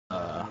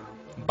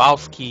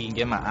boss key and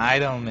get my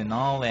item and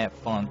all that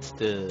fun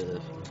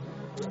stuff.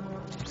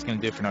 I'm just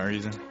gonna do it for no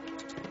reason.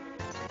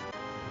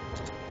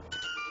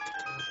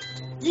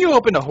 You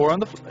opened a hole on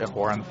the floor. A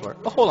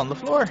hole on the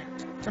floor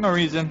for no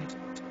reason.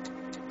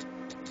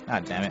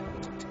 God damn it.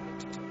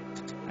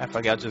 Ah,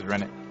 fuck it, I'll just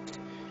run it.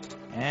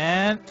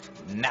 And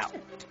now.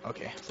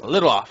 Okay, it's a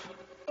little off.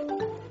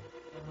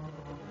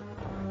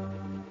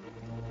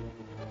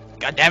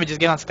 God damn it, just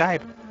get on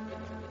Skype.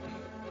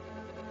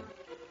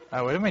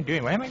 What am I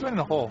doing? Why am I going in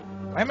the hole?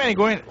 Why am I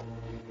going...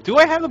 Do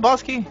I have the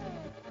boss key?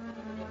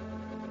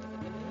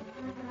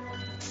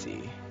 Let's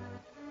see.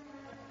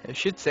 It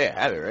should say I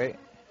have it, right?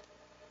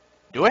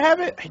 Do I have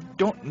it? I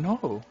don't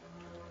know.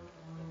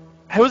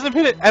 I wasn't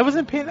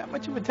paying that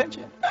much of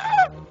attention.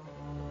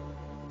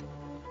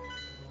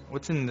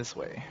 What's in this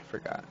way?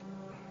 Forgot.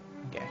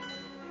 Okay.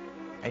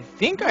 I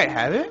think I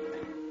have it.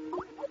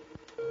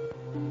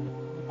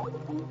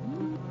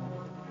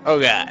 Oh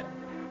god.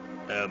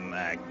 Oh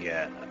my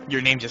god.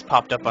 Your name just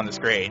popped up on the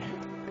screen.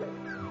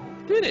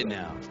 Did it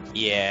now?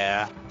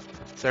 Yeah.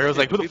 Sarah was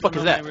like, who the fuck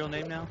is that? My real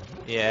name now?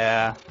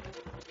 Yeah.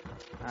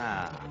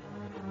 Ah.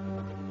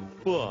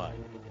 What?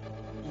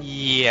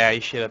 Yeah,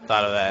 you should have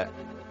thought of that.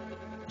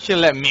 You should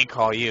have let me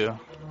call you.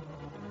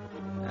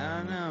 I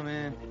don't know,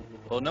 man.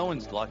 Well, no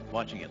one's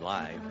watching it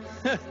live.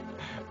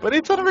 But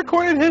it's on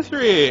recorded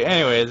history.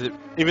 Anyways,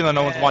 even though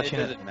no one's watching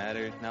it doesn't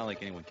matter. It's not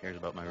like anyone cares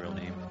about my real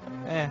name.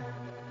 Eh.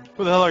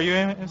 Who the hell are you,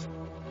 Amos?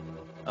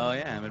 Oh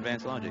yeah, I'm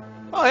Advanced Logic.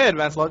 Oh hey,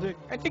 Advanced Logic.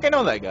 I think I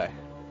know that guy.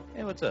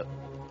 Hey, what's up?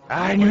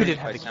 I knew it didn't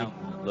have the key.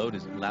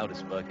 Sound loud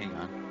as fuck. Hang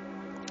on.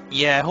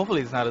 Yeah,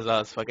 hopefully it's not as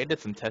loud as fuck. I did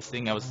some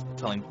testing. I was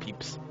telling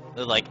peeps.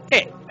 They're like,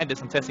 hey, I did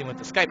some testing with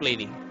the Skype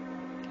lady.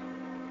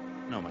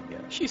 Oh my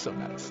god. She's so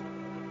nice.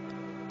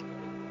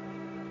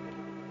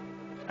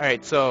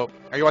 Alright, so,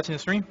 are you watching the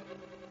stream?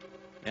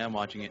 Yeah, I'm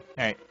watching it.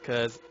 Alright,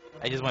 because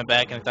I just went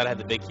back and I thought I had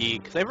the big key,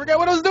 because I forgot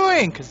what I was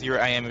doing, because you were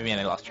IMing me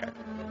and I lost track.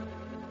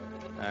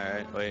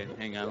 Alright, wait,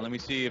 hang on. Let me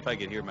see if I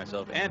can hear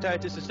myself.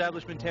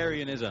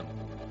 Anti-disestablishmentarianism.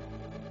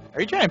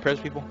 Are you trying to impress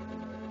people?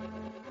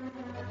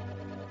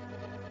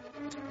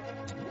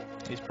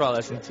 He's probably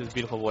listening to his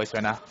beautiful voice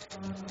right now.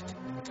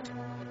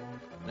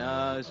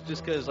 No, it's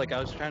just because, like, I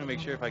was trying to make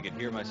sure if I could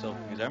hear myself.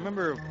 Because I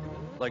remember,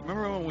 like,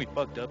 remember when we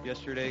fucked up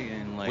yesterday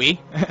and, like... We?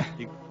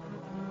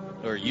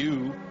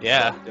 you.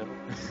 Yeah. Fucked up.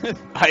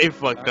 I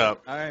fucked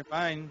up. Alright,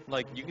 fine.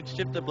 Like, you can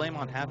shift the blame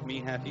on half me,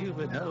 half you,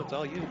 but no, it's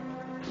all you.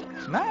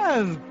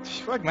 Nah,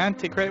 fuck, man.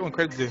 Take credit when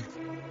credit's due.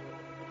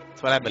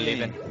 That's what I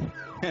believe in.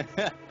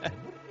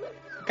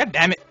 God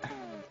damn it.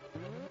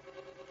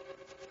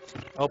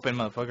 Open,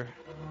 motherfucker.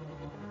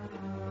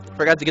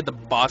 Forgot to get the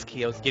boss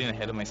key. I was getting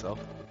ahead of myself.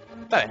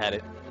 Thought I had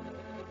it.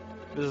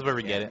 This is where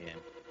we get it.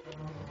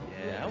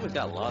 Yeah, I always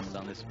got lost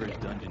on this first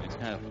dungeon. It's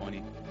kind of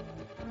funny.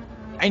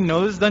 I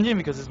know this dungeon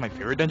because it's my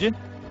favorite dungeon.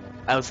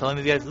 I was telling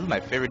these guys this is my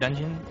favorite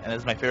dungeon, and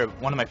this is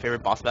one of my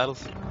favorite boss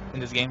battles in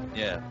this game.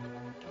 Yeah.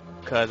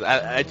 Cause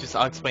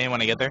I'll explain it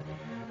when I get there.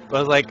 But I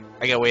was like,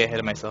 I got way ahead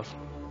of myself.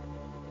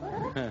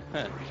 All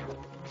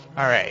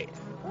right,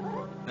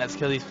 let's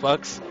kill these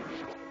fucks.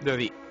 They're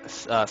the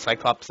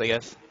Cyclops, I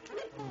guess.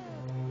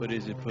 What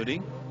is it,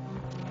 pudding?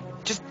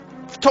 Just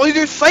told you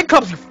they're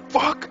Cyclops, you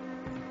fuck!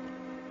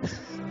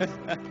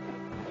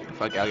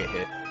 Fuck, I'll get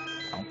hit.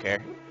 I don't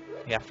care.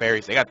 I got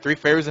fairies. I got 3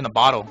 fairies in a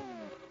bottle.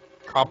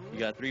 You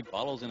got 3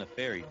 bottles in a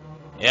fairy.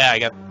 Yeah, I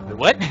got...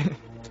 What?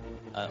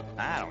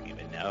 I don't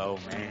even know,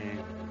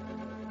 man.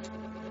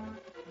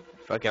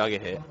 Fuck it, I'll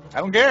get hit. I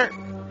don't care.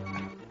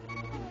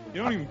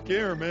 You don't even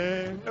care,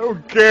 man. I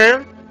don't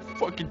care.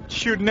 Fucking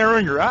shoot an arrow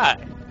in your eye.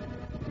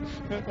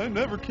 I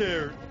never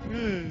cared.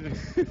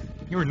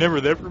 You were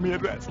never there for me,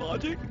 Advanced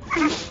Logic.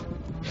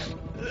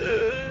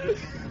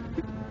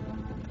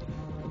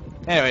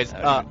 Anyways,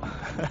 I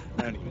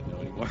don't even know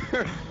anymore.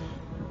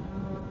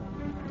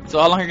 So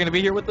how long are you gonna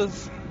be here with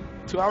us?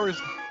 2 hours?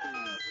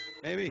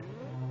 Maybe.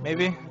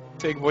 Maybe?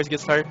 Till your voice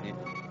gets tired? Yeah.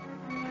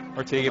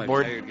 Or till you get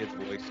bored? Tired gets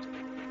voiced.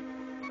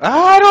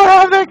 I don't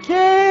have the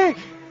key!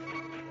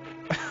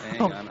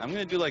 Hang on, I'm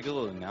gonna do like a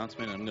little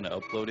announcement. I'm gonna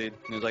upload it.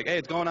 And it's like, hey,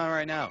 it's going on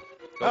right now.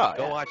 Go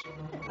yeah. watch it.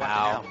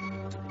 Wow.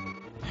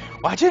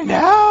 Watch it Watch it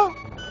now! now.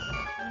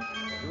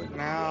 Do it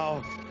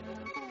now.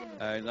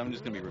 Alright, I'm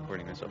just gonna be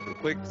recording myself real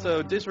quick.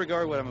 So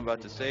disregard what I'm about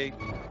to say.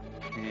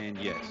 And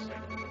yes.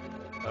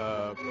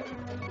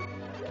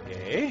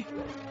 Okay.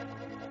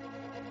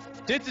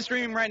 It's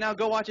streaming right now.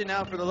 Go watch it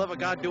now. For the love of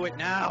God, do it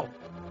now.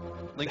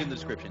 Link in the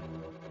description.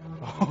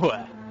 Oh,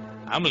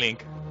 I'm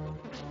Link.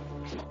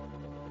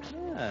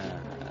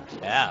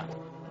 Yeah.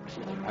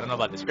 I don't know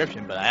about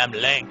description, but I am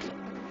Link.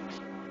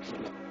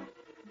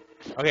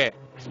 Okay.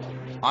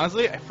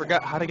 Honestly, I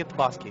forgot how to get the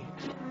boss key.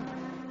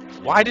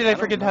 Why did I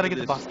forget how to get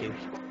the boss key?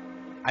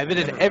 I've been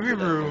in every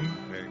room.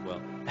 Very well.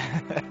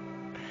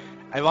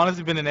 I've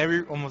honestly been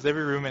in almost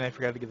every room, and I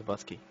forgot to get the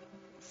boss key.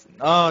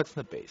 Oh, it's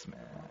in the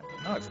basement.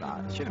 No, it's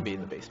not. It shouldn't be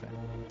in the basement.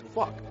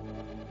 Fuck.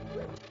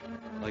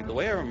 Like, the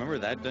way I remember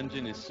that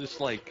dungeon is just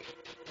like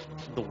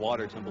the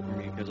water temple for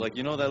me. Because, like,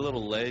 you know that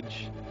little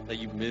ledge that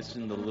you miss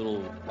in the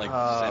little, like,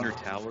 center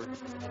tower?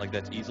 Like,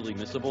 that's easily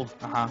missable?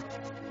 Uh-huh.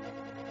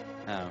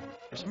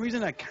 For some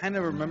reason, I kind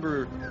of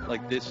remember,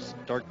 like, this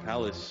Dark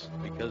Palace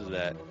because of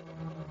that.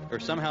 Or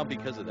somehow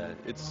because of that.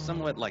 It's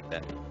somewhat like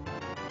that.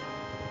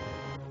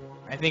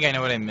 I think I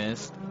know what I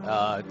missed.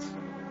 It's...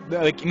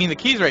 Like, I mean, the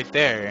key's right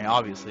there, and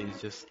obviously it's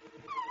just...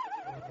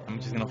 I'm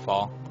just gonna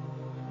fall.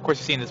 Of course,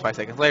 you're seeing this 5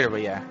 seconds later,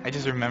 but yeah, I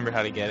just remember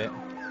how to get it.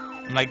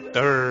 I'm like,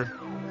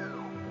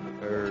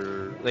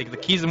 like, the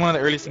key's one of the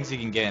earliest things you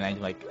can get,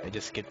 and I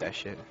just skip that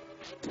shit.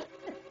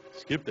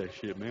 Skip that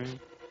shit, man.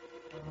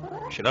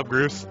 Shut up,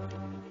 Bruce.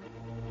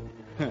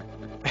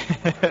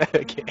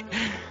 Okay.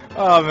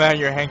 Oh man,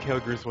 your Hank Hill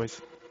Bruce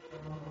voice.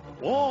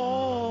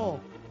 Whoa!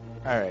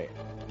 Alright.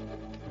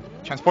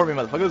 Transport me,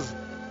 motherfuckers.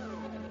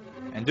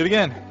 And do it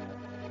again.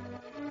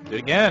 Do it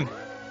again.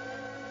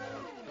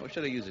 What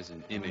should I use as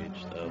an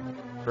image, though?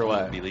 For I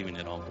what? won't be leaving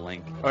it all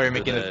blank. Oh, you're For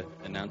making the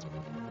announcement.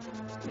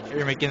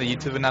 You're making the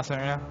YouTube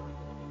announcement right now?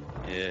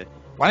 Yeah.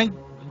 Why don't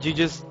you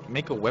just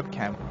make a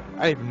webcam?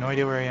 I have no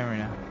idea where I am right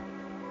now.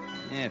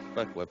 Yeah,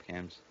 fuck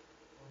webcams.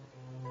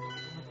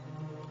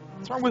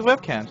 What's wrong with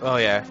webcams? Oh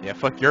yeah,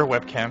 fuck your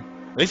webcam.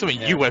 At least when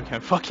you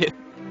webcam, fuck it.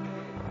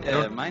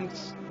 Yeah, mine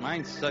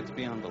sucks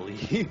beyond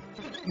belief.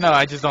 No,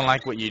 I just don't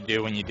like what you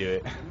do when you do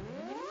it.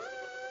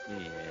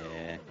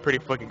 Yeah. Pretty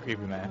fucking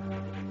creepy,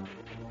 man.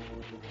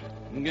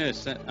 I'm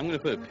gonna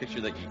put a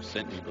picture that you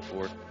sent me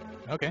before.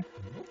 Okay.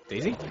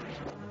 Daisy?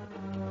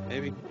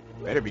 Maybe.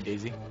 Better be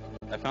Daisy.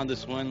 I found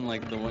this one,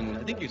 like the one,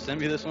 I think you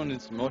sent me this one,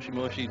 it's Moshi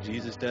Moshi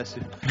Jesus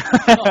Desu.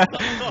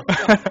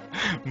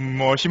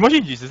 Moshi Moshi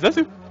Jesus, that's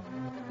it.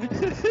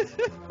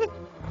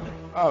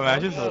 Oh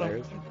man, just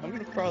hilarious. I'm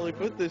gonna probably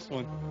put this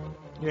one.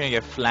 You're gonna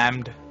get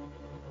flammed.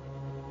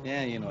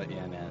 Yeah, you know what,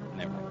 yeah, nah,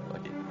 never mind,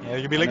 fuck it. Yeah,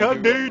 you'll be like, how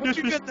dare you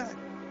disrespect that?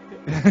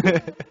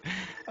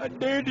 how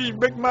dare you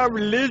disrespect my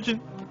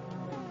religion?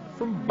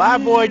 From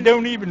Bible I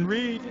don't even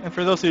read. And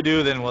for those who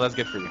do, then well, that's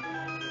good for you.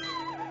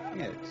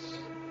 Yes.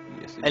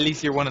 At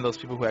least you're one of those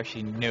people who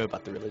actually knew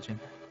about the religion.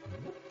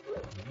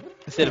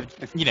 Instead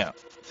of, you know,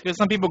 because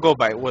some people go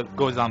by what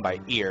goes on by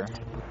ear.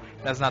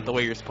 That's not the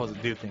way you're supposed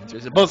to do things.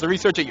 You're supposed to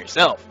research it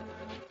yourself.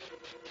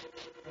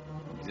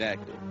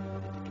 Exactly.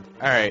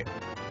 Alright.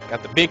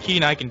 Got the big key,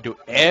 now I can do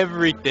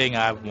everything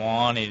I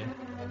wanted.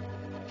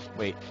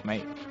 Wait,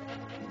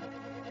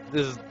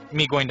 this is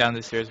me going down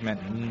the stairs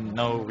meant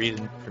no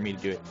reason for me to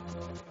do it.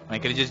 I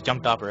could have just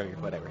jumped off earlier,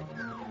 whatever.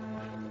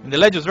 And the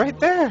ledge was right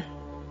there.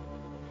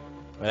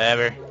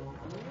 Whatever.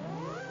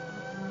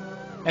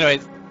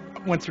 Anyways,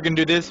 once we're gonna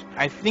do this,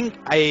 I think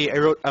I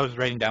was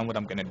writing down what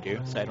I'm gonna do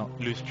so I don't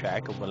lose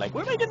track of what am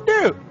I gonna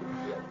do?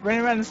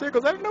 Running around in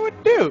circles, I don't know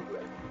what to do.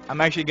 I'm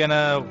actually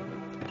gonna,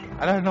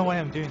 I don't know why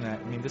I'm doing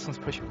that. I mean, this one's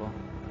pushable.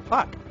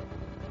 Fuck.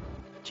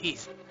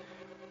 Jeez.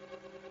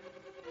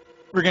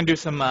 We're gonna do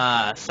some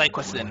side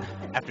questing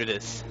after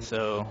this,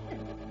 so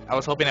I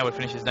was hoping I would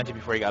finish this dungeon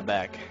before he got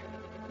back.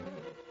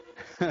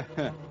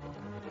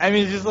 I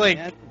mean, it's just like...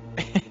 Yeah,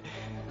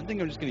 I think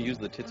I'm just gonna use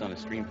the tits on a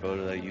stream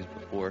photo that I used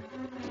before.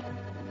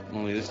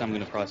 Only this time I'm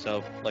gonna cross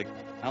out. Like,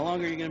 how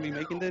long are you gonna be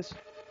making this?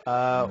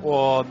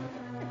 Well,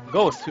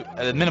 goal is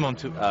at a minimum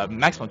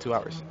maximum 2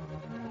 hours.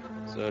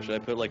 So should I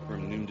put like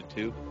from noon to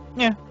 2?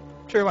 Yeah,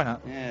 sure, why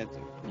not? Yeah,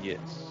 yes,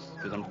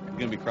 because I'm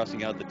gonna be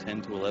crossing out the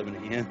 10 to 11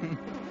 a.m.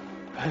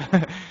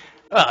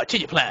 Oh,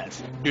 change your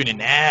plans. Doing it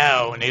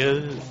now,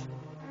 niggas.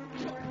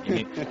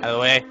 Out of the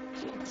way.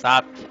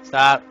 Stop.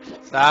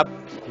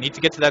 I need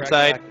to get to that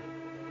side.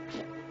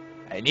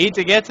 I need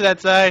to get to that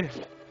side.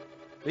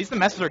 At least the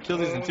Master Sword kills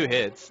these in 2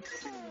 hits.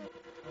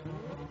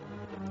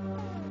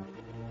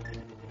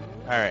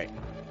 Alright.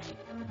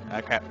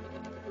 Ah, crap.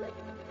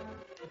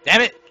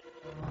 Damn it!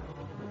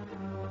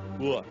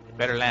 What?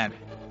 Better land.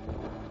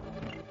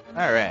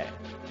 Alright.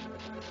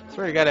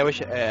 Swear to God, I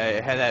wish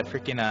I had that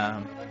freaking,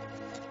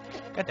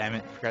 God damn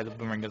it, I forgot the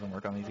boomerang doesn't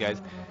work on these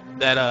guys.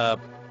 That,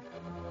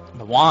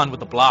 the wand with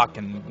the block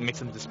and makes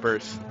them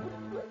disperse.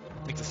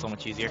 Makes it so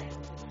much easier.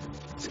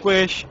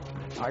 Squish!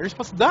 Oh, you're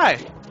supposed to die!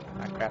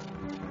 Ah, crap.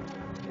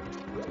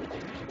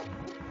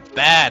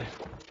 Bad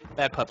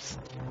pups.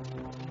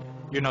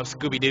 You're no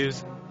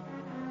Scooby-Doos.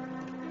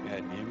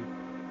 God damn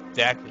it.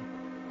 Exactly.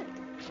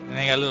 And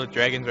they got little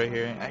dragons right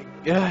here.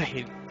 They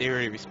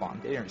already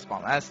respawned. They didn't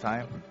respawn last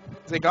time.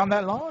 Has it gone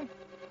that long?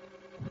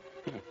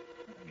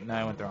 No,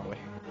 I went the wrong way.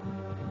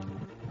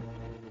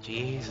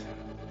 Jeez.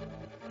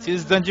 See,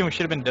 this dungeon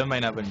should have been done by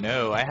now, but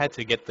no. I had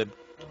to get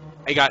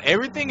I got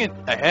everything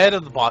ahead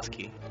of the boss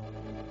key.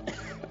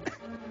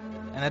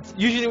 And that's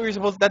usually what you're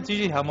supposed to, that's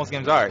usually how most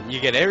games are. You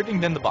get everything,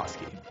 then the boss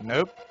key.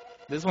 Nope.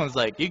 This one's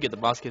like, you get the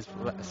boss key as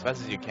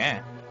fast as you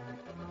can.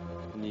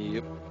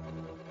 Yep.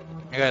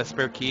 I got a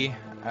spare key.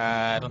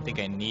 I don't think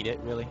I need it,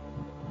 really.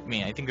 I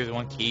mean, I think there's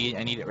one key.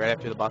 I need it right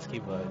after the boss key,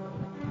 but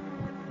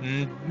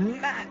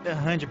not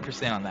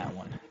 100% on that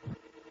one.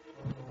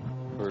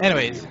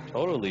 Anyways. You're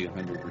totally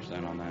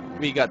 100% on that one.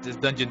 We got this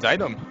dungeon's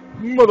item.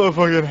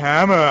 Motherfucking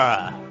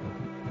hammer.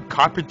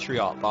 Carpentry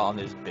all on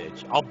this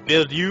bitch. I'll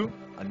build you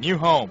a new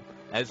home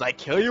as I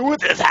kill you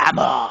with this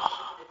hammer.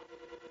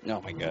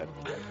 Oh my god.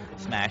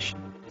 Smash.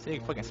 See,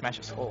 you fucking smash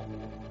a skull.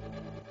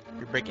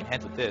 You're breaking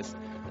heads with this.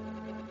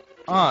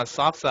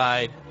 Soft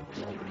side.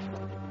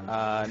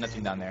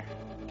 Nothing down there.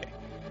 Okay.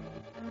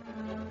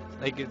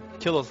 Like,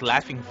 kill those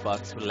laughing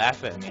fucks who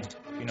laugh at me. If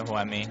you know who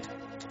I mean.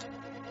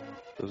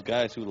 Those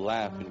guys who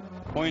laughed and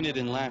pointed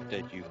and laughed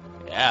at you.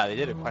 Yeah, they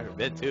did it quite a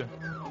bit too.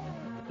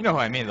 You know who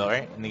I mean though,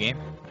 right? In the game.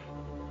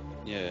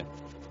 Yeah.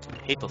 I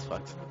hate those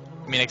fucks.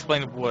 I mean,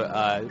 explain what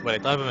I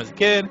thought of him as a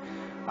kid.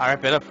 I'll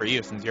wrap it up for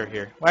you since you're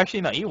here. Well,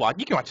 actually, no, you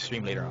can watch the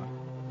stream later on.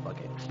 Fuck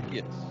it.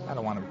 Yes. I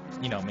don't want to,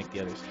 make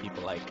the other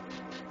people like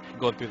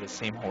go through the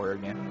same horror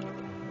again.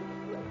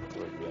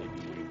 What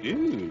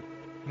do?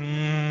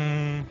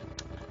 Then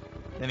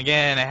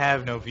again, I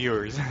have no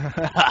viewers. Hang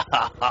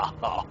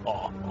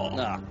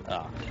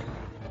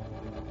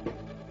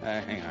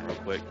on real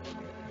quick.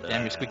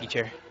 Damn your squeaky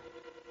chair.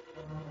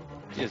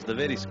 Yes, the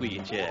very squeaky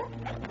chair.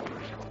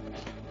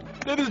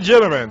 Ladies and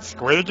gentlemen,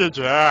 squeaky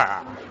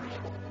chair.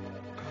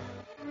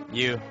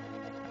 You.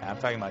 I'm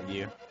talking about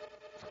you.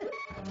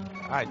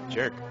 Ah,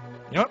 jerk.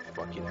 You know what?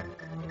 Fuck you then.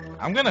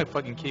 I'm gonna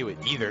fucking kill you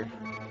with either.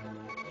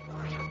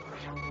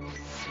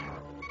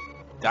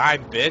 Die,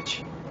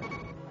 bitch.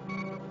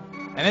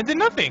 And it did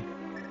nothing.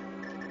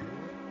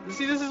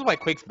 See, this is why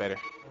Quake's better.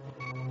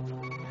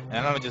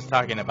 And I'm just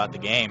talking about the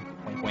game.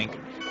 Wink, wink.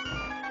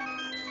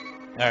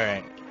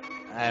 Alright.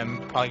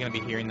 I'm probably gonna be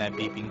hearing that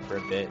beeping for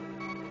a bit.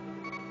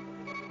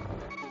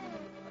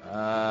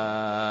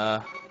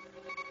 I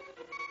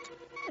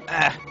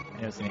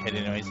was gonna hit it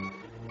anyways.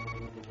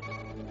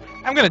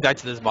 I'm gonna die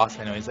to this boss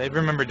anyways. I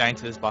remember dying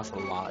to this boss a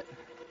lot.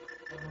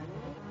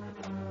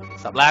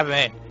 Stop laughing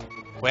at me.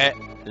 Quit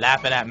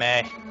laughing at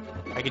me.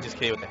 I could just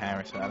kill you with the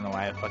hammer, so I don't know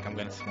why the fuck I'm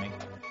gonna swing.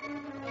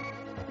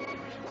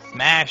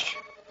 Smash!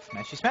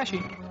 Smashy,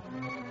 smashy.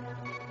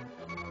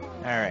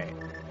 Alright.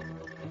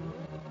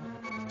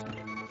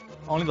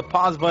 Only the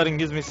pause button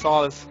gives me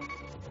solace.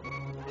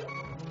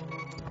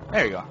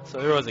 There you go. So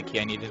there was a key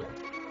I needed.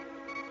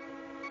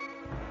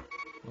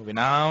 Moving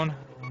on.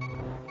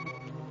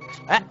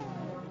 Ah!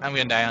 I'm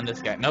gonna die on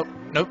this guy. Nope,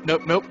 nope,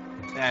 nope, nope.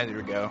 Ah, there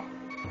we go.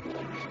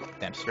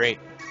 Damn straight.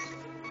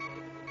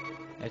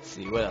 Let's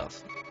see, what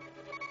else?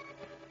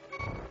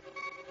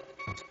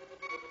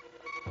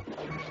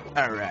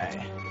 Alright.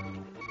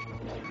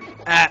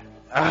 I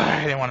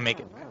didn't want to make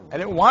it. I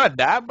didn't want to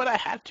die, but I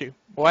had to.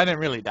 Well, I didn't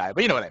really die,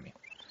 but you know what I mean.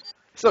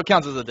 Still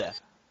counts as a death.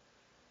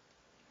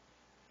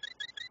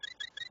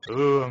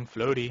 Ooh, I'm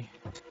floaty.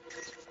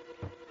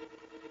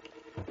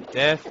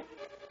 Death.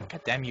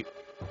 God damn you.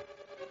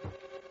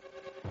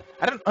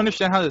 I don't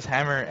understand how this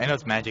hammer, I know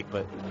it's magic,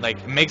 but like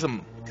it makes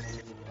them.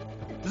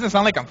 Doesn't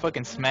sound like I'm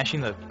fucking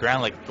smashing the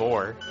ground like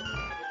Thor.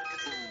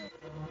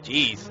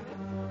 Jeez.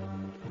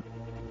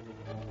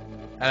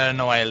 I don't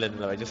know why I lit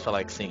it up, I just felt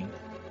like seeing.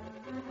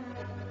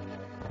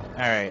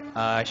 Alright,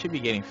 I should be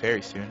getting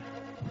fairies soon.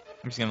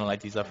 I'm just gonna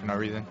light these up for no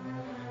reason.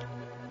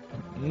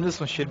 And this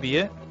one should be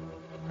it.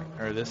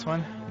 Or this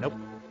one. Nope.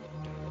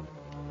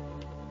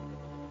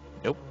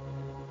 Nope.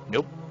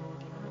 Nope.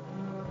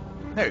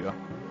 There you go.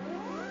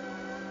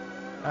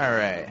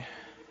 Alright.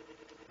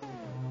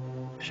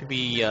 Should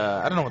be,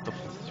 I don't know what the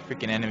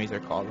freaking enemies are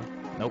called.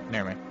 Nope,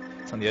 never mind.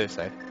 It's on the other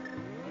side.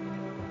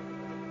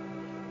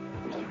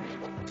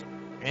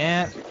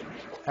 And,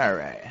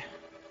 alright.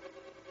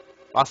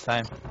 Boss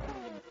time.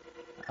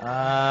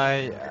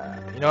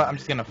 You know what? I'm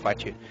just gonna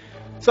fight you.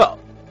 So,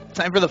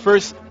 time for the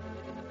first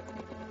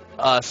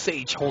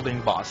Sage holding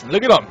boss. And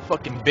look at him,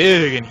 fucking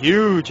big and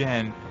huge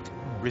and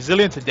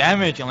resilient to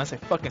damage unless I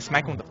fucking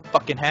smack him with the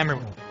fucking hammer.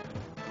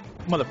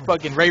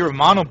 Motherfucking Ray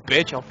Romano,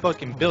 bitch. I'll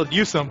fucking build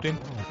you something.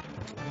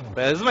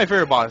 But this is my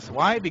favorite boss.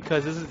 Why?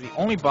 Because this is the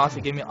only boss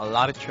that gave me a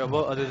lot of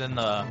trouble other than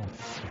the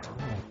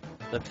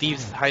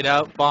Thieves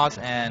Hideout boss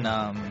and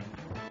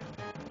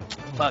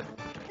fuck.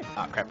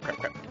 Oh crap, crap,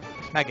 crap.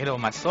 Smack it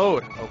with my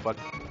sword. Oh fuck.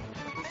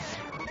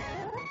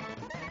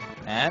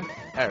 And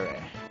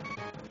alright.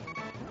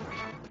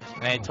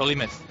 And I totally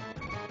missed.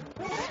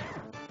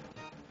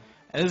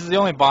 And this is the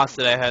only boss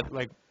that I had,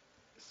 like,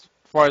 as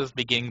far as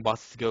beginning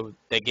bosses go,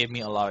 that gave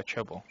me a lot of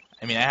trouble.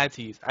 I mean, I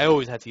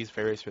always had to use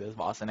fairies for this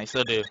boss, and I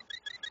still do.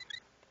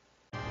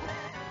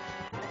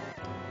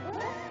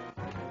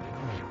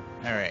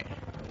 Alright.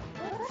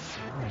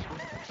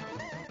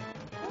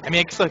 I mean,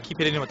 I can still keep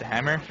hitting him with the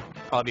hammer.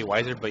 Probably be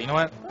wiser, but you know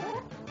what?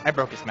 I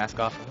broke his mask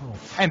off.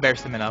 I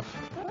embarrassed him enough.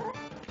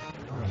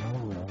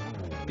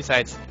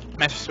 Besides,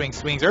 Master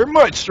swings are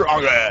much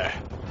stronger!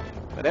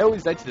 But I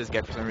always died to this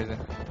guy for some reason.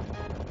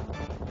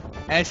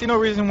 And I see no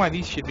reason why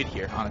these should be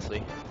here,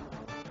 honestly.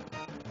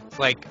 It's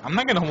like, I'm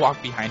not gonna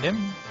walk behind him.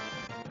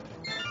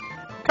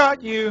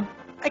 Caught you!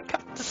 I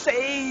caught the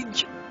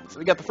Sage! So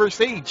we got the first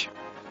Sage.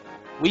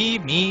 We,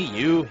 me,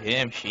 you,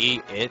 him,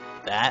 she, it,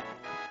 that.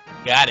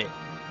 Got it.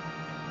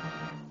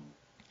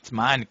 It's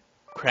mine to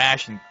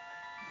crash and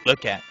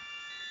look at.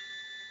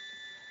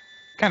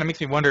 kind of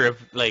makes me wonder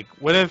if, like,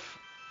 what if,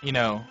 you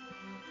know,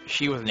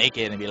 she was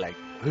naked and be like,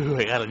 ooh,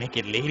 I got a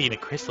naked lady in a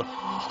crystal.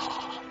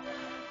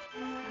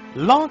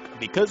 Lonk,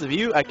 because of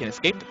you, I can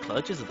escape the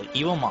clutches of the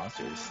evil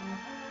monsters.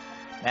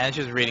 Man, it's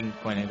just reading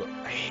point and go.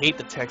 I hate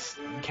the text.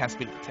 You can't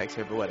speak the text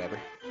here, but whatever.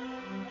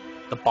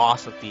 The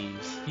boss of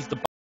thieves. He's the